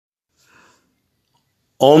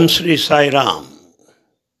Om Sri Sai Ram.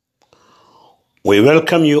 We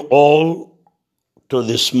welcome you all to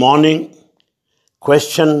this morning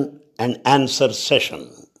question and answer session.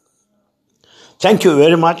 Thank you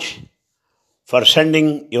very much for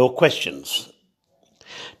sending your questions.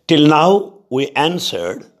 Till now, we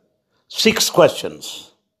answered 6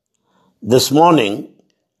 questions. This morning,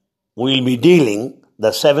 we'll be dealing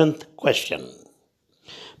the 7th question.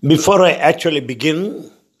 Before I actually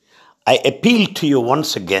begin, I appeal to you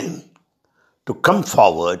once again to come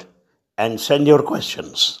forward and send your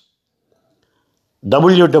questions.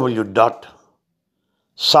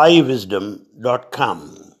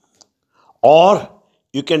 www.saiwisdom.com, or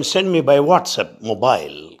you can send me by WhatsApp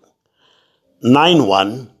mobile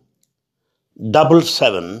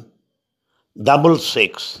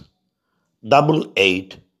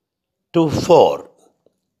 9177668824.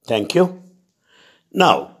 Thank you.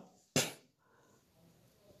 Now,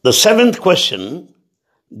 the 7th question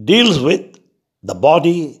deals with the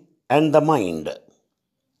body and the mind.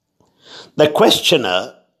 The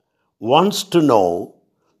questioner wants to know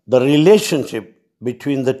the relationship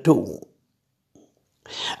between the two.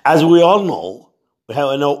 As we all know, we have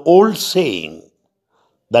an old saying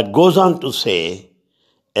that goes on to say,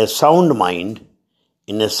 a sound mind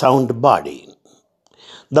in a sound body.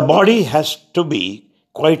 The body has to be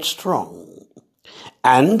quite strong,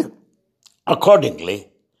 and accordingly,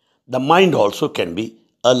 the mind also can be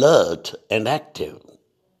alert and active.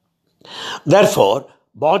 Therefore,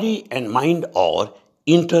 body and mind are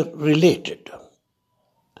interrelated.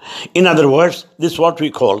 In other words, this is what we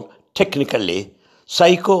call technically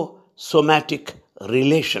psychosomatic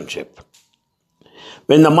relationship.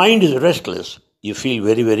 When the mind is restless, you feel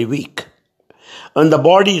very, very weak. When the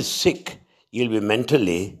body is sick, you'll be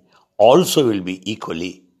mentally also will be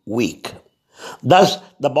equally weak. Thus,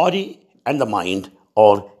 the body and the mind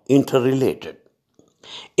are interrelated.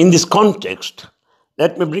 In this context,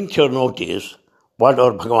 let me bring to your notice what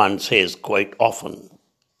our Bhagavan says quite often.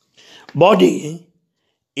 Body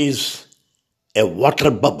is a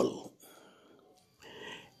water bubble.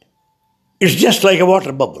 It's just like a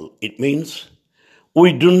water bubble. It means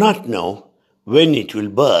we do not know when it will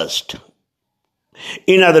burst.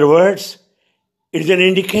 In other words, it is an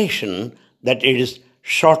indication that it is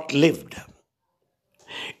short-lived.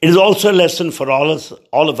 It is also a lesson for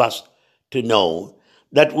all of us to know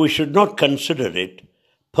that we should not consider it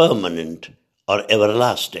permanent or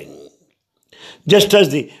everlasting. Just as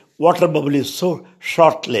the water bubble is so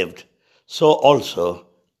short-lived, so also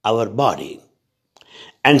our body.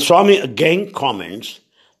 And Swami again comments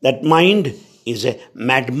that mind is a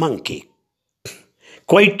mad monkey.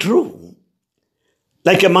 Quite true.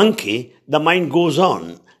 Like a monkey, the mind goes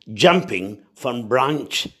on jumping from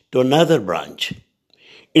branch to another branch.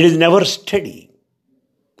 It is never steady.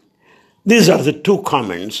 These are the 2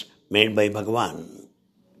 comments made by Bhagavan.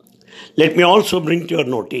 Let me also bring to your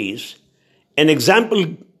notice an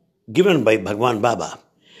example given by Bhagavan Baba,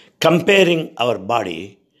 comparing our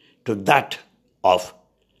body to that of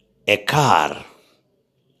a car.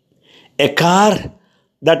 A car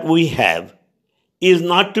that we have is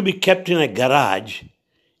not to be kept in a garage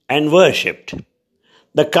and worshipped.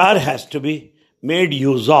 The car has to be made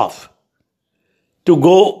use of to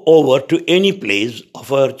go over to any place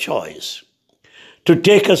of our choice, to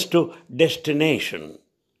take us to destination.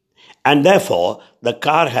 And therefore, the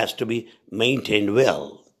car has to be maintained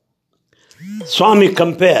well. Swami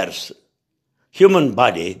compares human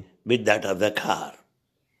body with that of the car.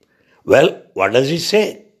 Well, what does he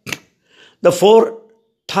say? The 4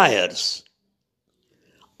 tires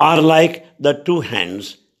are like the 2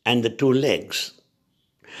 hands and the 2 legs.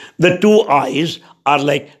 The 2 eyes are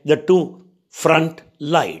like the 2 front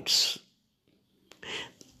lights.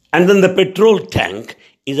 And then the petrol tank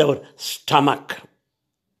is our stomach.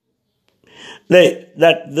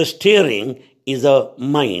 The steering is our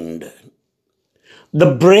mind.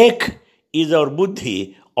 The brake is our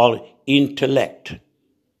buddhi or intellect.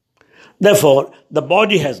 Therefore, the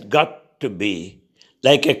body has got to be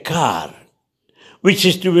like a car, which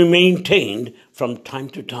is to be maintained from time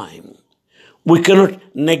to time. We cannot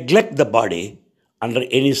neglect the body under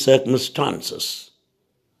any circumstances.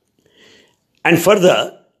 And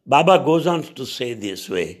further, Baba goes on to say this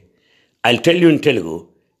way. I'll tell you in Telugu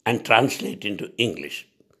and translate into English.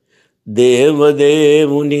 Deva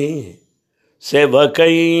devuni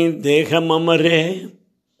sevakai dehamamare.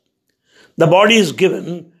 The body is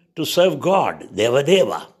given to serve God, Deva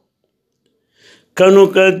Deva.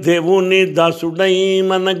 Kanuka devuni dasudai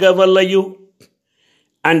managavalayu.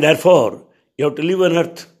 And therefore, you have to live on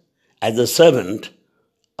earth as a servant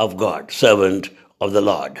of God, servant of the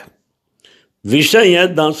Lord. Vishaya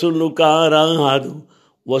dasulukara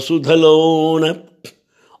Vasudhalona.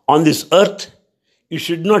 On this earth, you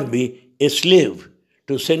should not be a slave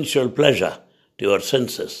to sensual pleasure, to your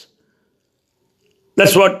senses.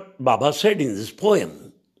 That's what Baba said in this poem.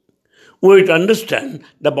 We understand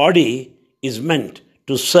the body is meant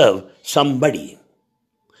to serve somebody.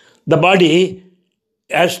 The body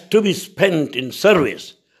has to be spent in service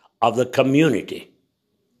of the community.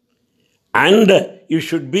 And you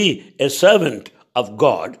should be a servant of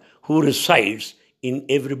God who resides in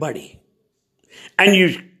everybody. And you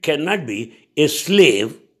cannot be a slave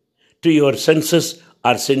to your senses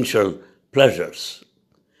or sensual pleasures.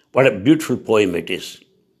 What a beautiful poem it is.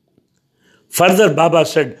 Further, Baba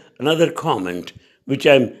said another comment which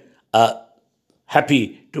I am happy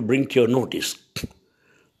to bring to your notice.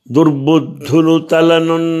 Durbuddhulu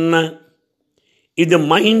talanunna. If the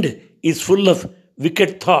mind is full of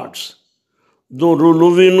wicked thoughts,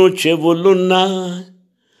 duruluvinu chevulunna.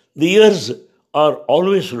 The ears are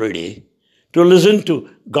always ready to listen to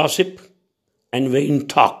gossip and vain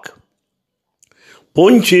talk.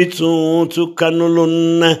 Ponchitsu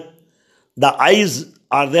kanulunna. The eyes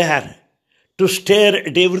are there to stare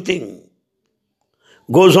at everything.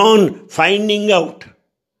 Goes on finding out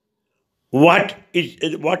what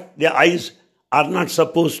the eyes are not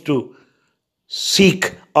supposed to seek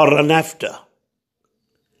or run after.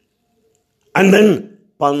 And then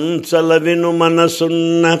panchalavinu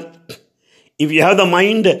manasunna. If you have the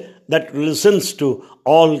mind that listens to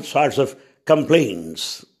all sorts of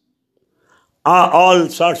complaints, all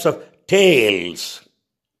sorts of tales,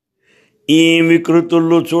 ఈ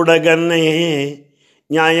వికృతులు చూడగానే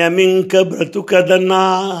న్యాయమింక బ్రతుకదన్నా.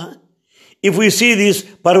 If we see these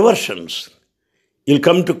perversions, you'll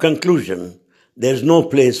come to conclusion there's no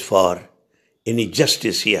place for any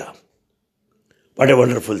justice here. What a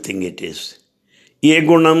wonderful thing it is. A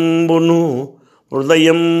గుణంబును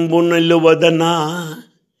హృదయంబును నిలువదనా.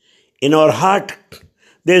 In our heart,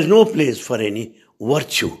 there's no place for any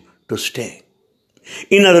virtue to stay.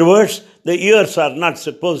 In other words, the ears are not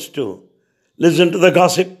supposed to listen to the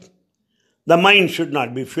gossip. The mind should not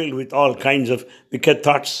be filled with all kinds of wicked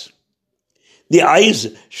thoughts. The eyes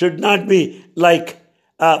should not be like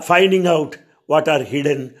finding out what are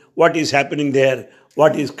hidden, what is happening there,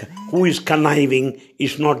 who is conniving.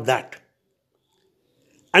 Is not that.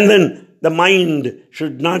 And then the mind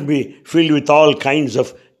should not be filled with all kinds of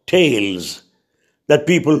tales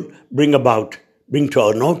that people bring to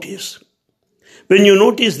our notice. When you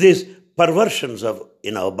notice these perversions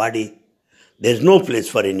in our body, there is no place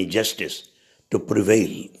for any justice to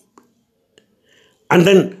prevail. And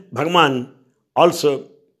then Bhagavan also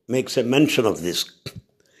makes a mention of this.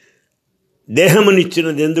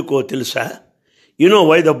 Dehamanicchinadi enduko telusa? You know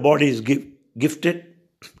why the body is gifted?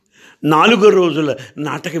 4 రోజుల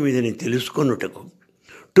నాటకం ఇదని తెలుసుకొనుటకు.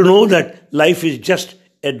 To know that life is just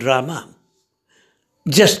a drama,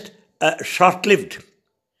 just short-lived.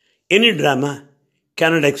 Any drama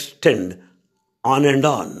cannot extend on and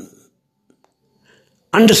on.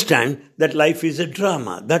 Understand that life is a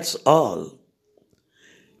drama, that's all.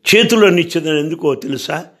 చేతులనిచ్చేదని ఎందుకో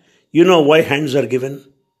తెలుసా? You know why hands are given?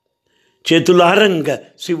 చేతులారంగా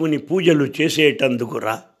శివుని పూజలు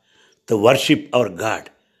చేసేటందుకురా. To worship our God,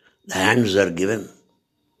 the hands are given.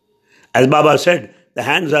 As Baba said, the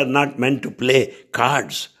hands are not meant to play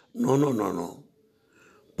cards. No.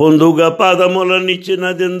 పొందుగా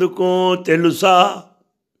పాదములనిచ్చినదెందుకో తెలుసా?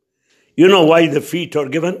 You know why the feet are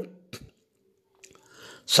given?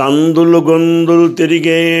 సందులు గొందులు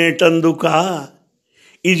తిరిగేటందుకా?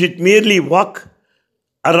 Is it merely walk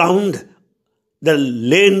around the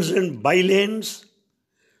lanes and bylanes?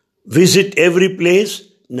 Visit every place?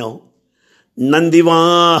 No.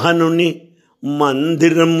 నందివాహనుని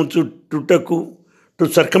మందిరము చుట్టుటకు, to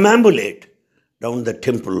circumambulate down the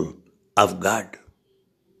temple of God.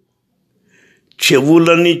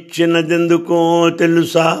 చెవులనిచ్చినదెందుకో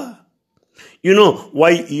తెలుసా? You know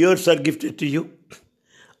why ears are gifted to you?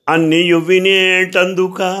 అన్నియు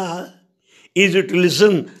వినేటందుకా? Is it to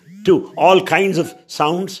listen to all kinds of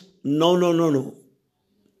sounds? No.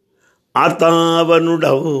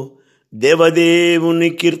 ఆతావనుడవు దేవదేవుని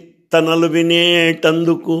కీర్తనలు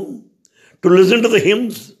వినేటందుకు. To listen to the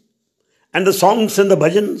hymns and the songs and the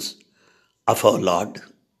bhajans of our Lord.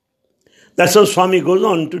 That's how Swami goes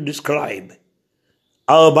on to describe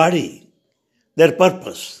our body, their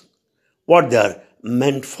purpose, what they are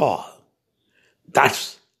meant for. That's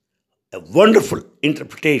a wonderful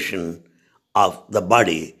interpretation of the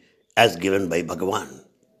body as given by Bhagavan.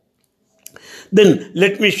 Then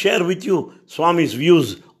let me share with you Swami's views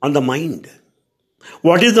on the mind.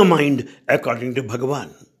 What is the mind according to Bhagavan?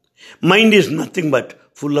 Mind is nothing but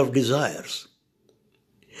full of desires.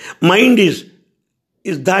 Mind is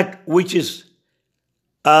is that which is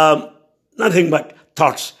nothing but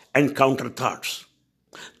thoughts and counter thoughts.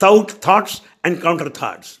 Thoughts and counter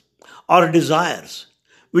thoughts are desires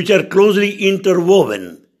which are closely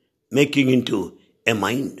interwoven, making into a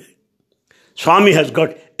mind. Swami has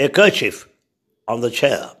got a kerchief on the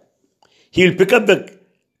chair. He'll pick up the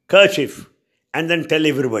kerchief and then tell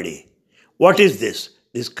everybody, what is this?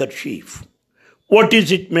 This kerchief. What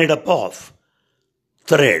is it made up of?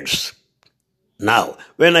 Threads. Now,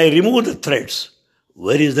 when I remove the threads,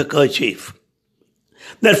 where is the kerchief?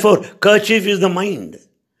 Therefore, kerchief is the mind.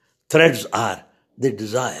 Threads are the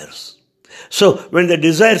desires. So, when the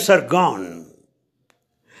desires are gone,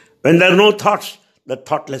 when there are no thoughts, the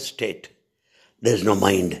thoughtless state, there is no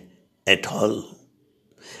mind at all.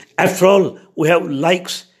 After all, we have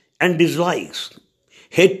likes and dislikes,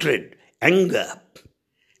 hatred, anger,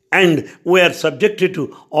 and we are subjected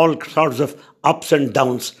to all sorts of ups and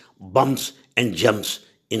downs, bumps and jumps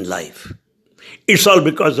in life. It's all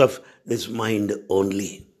because of this mind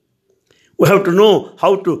only. We have to know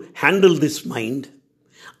how to handle this mind,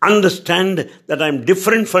 understand that I am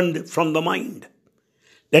different from the mind.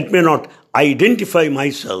 Let me not identify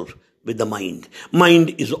myself with the mind.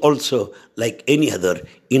 Mind is also like any other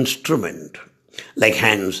instrument. Like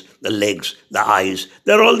hands, the legs, the eyes,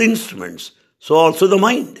 they're all the instruments. So also the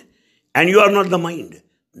mind. And you are not the mind.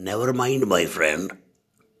 Never mind, my friend.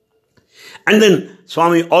 And then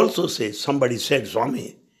Swami also says, somebody said,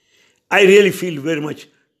 Swami, I really feel very much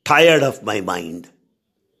tired of my mind.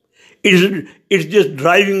 It's just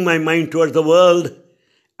driving my mind towards the world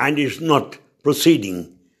and it's not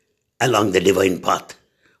proceeding along the divine path.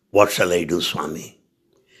 What shall I do, Swami?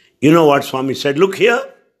 You know what Swami said? Look here.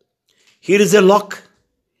 Here is a lock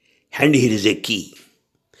and here is a key.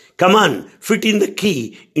 Come on, fit in the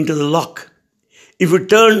key into the lock. If you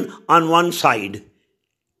turn on one side,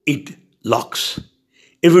 it locks.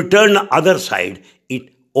 If you turn the other side,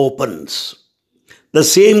 it opens. The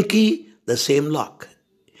same key, the same lock.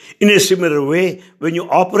 In a similar way, when you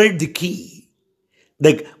operate the key,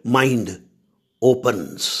 the mind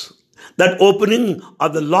opens. That opening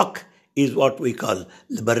of the lock is what we call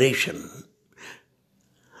liberation.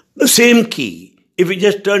 The same key, if you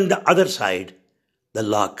just turn the other side, the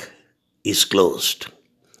lock is closed.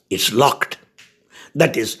 It's locked.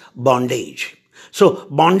 That is bondage. So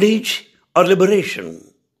bondage or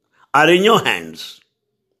liberation are in your hands.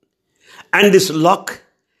 And this lock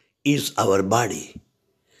is our body.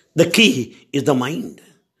 The key is the mind.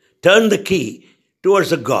 Turn the key towards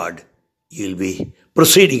the God, you'll be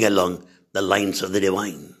proceeding along the lines of the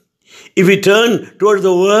divine. If you turn towards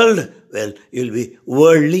the world, well, you'll be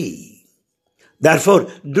worldly. Therefore,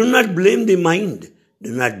 do not blame the mind.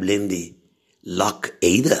 Do not blame the lock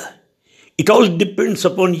either. It all depends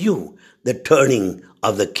upon you, the turning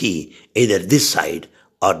of the key, either this side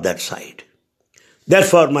or that side.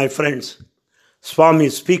 Therefore, my friends, Swami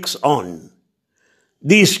speaks on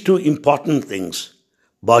these two important things,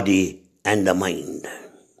 body and the mind.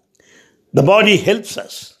 The body helps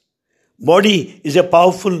us. Body is a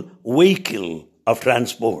powerful vehicle of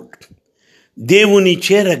transport. Devuni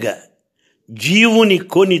cheraga, jivuni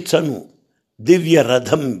konitsanu, divya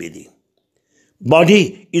radham vidhi.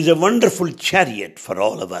 Body is a wonderful chariot for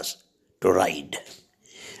all of us to ride.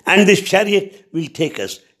 And this chariot will take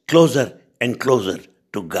us closer and closer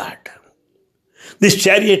to God. This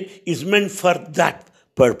chariot is meant for that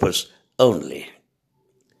purpose only.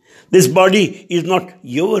 This body is not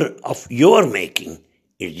of your making.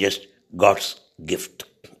 It's just God's gift.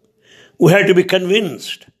 We have to be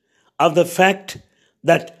convinced of the fact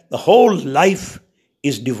that the whole life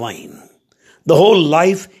is divine. The whole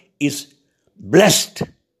life is blessed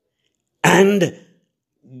and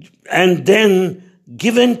then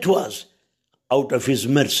given to us out of His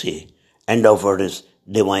mercy and out of His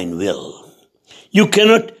divine will. You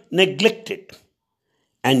cannot neglect it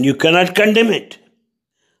and you cannot condemn it.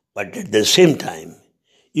 But at the same time,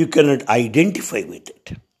 you cannot identify with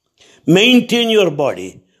it. Maintain your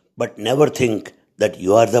body, but never think that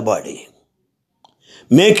you are the body.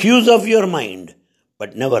 Make use of your mind,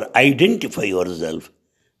 but never identify yourself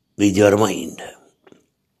with your mind.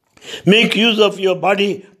 Make use of your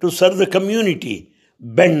body to serve the community.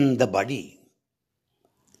 Bend the body.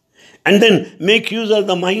 And then make use of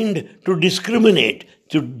the mind to discriminate,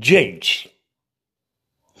 to judge.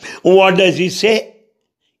 What does he say?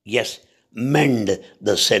 Yes, mend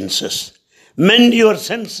the senses. Mend your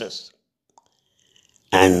senses.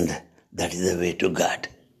 And that is the way to God.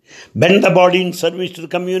 Bend the body in service to the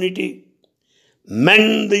community.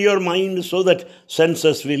 Mend your mind so that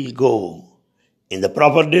senses will go in the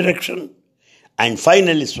proper direction. And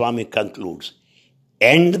finally, Swami concludes,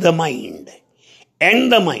 end the mind.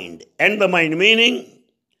 End the mind. End the mind meaning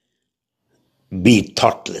be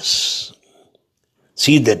thoughtless.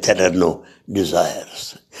 See that there are no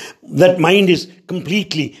desires. That mind is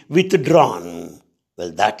completely withdrawn.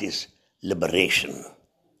 Well, that is liberation.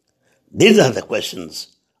 These are the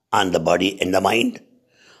questions on the body and the mind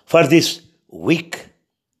for this week.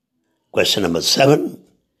 Question number 7.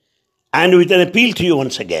 And with an appeal to you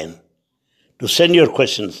once again to send your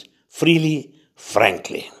questions freely,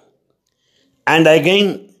 frankly. And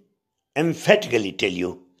again, emphatically tell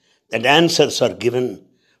you that answers are given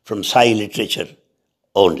from Sai literature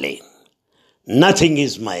only. Nothing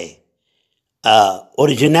is my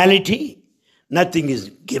originality. Nothing is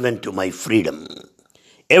given to my freedom.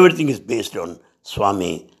 Everything is based on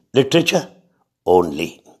Swami literature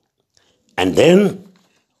only. And then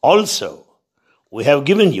also, we have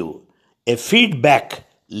given you a feedback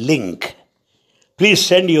link. Please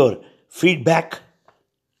send your feedback,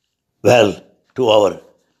 to our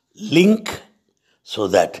link so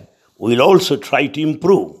that we'll also try to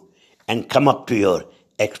improve and come up to your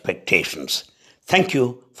expectations. Thank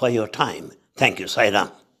you for your time. Thank you, Sai Ram.